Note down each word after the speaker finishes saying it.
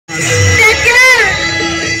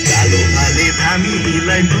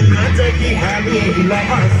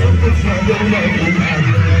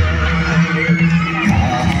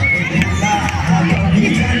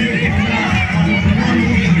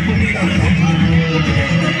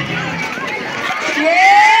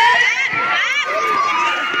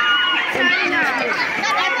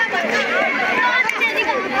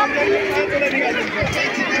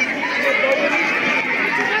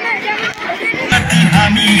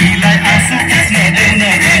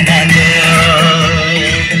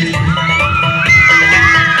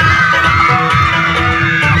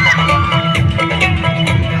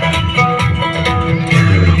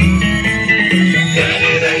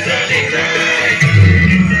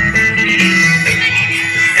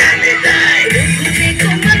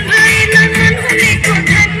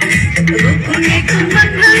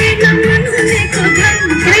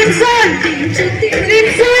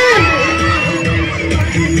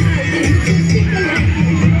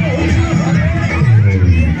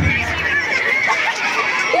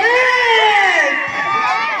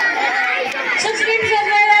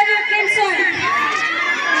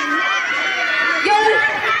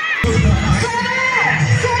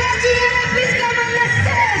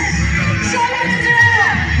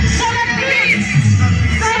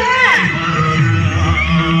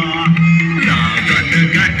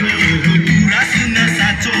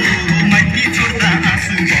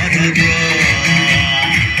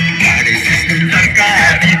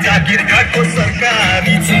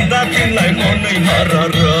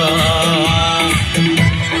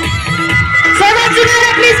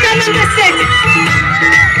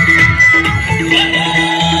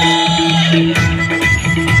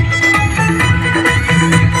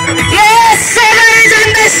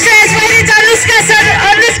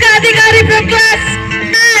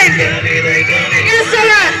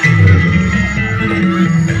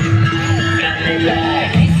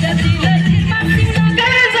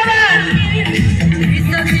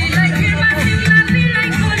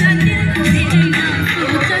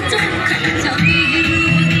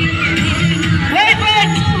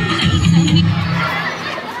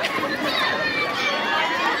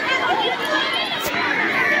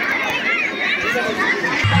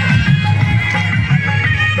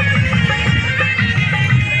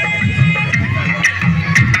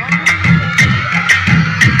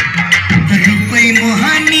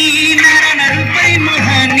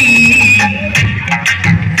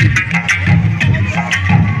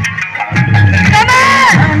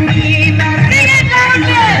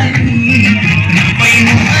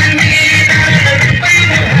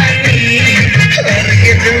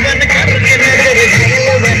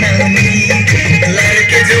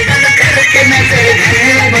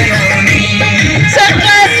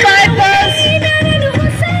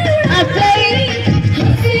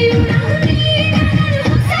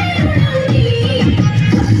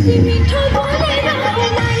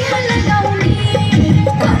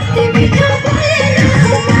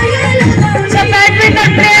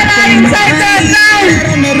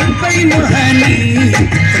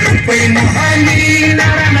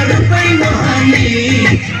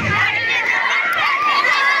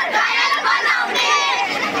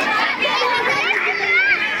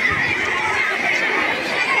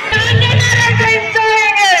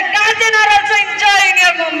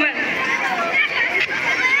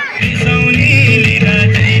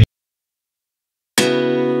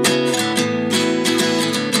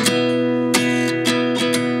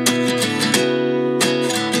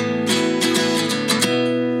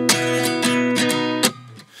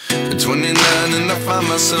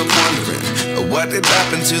myself wondering what did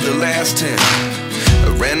happen to the last 10. I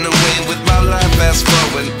ran away with my life, fast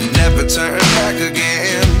forward, never turn back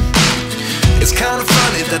again. It's kind of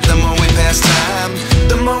funny that the more we pass time,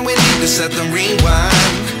 the more we need to set the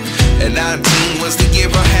rewind. And 19 was the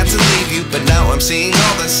year I had to leave you, but now I'm seeing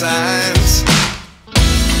all the signs.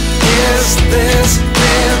 Is this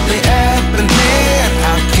really happening?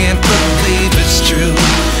 I can't believe it's true.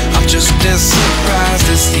 I'm just as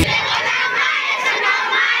surprised as you.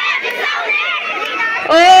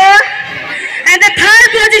 Oh, and the third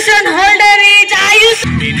position holder is Ayush.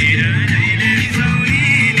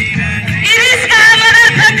 Iriska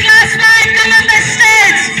Nagar from class 9, come on the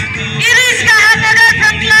stage. Iriska Nagar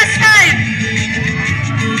from class 9.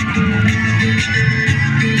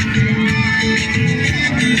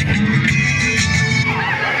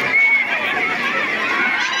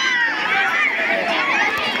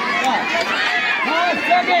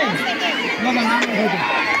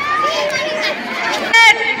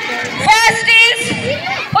 First is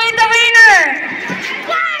with the winner,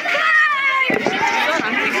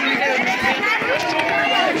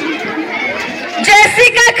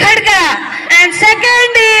 Jessica Khadka, and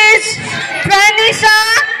second is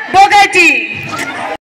Dhangadi.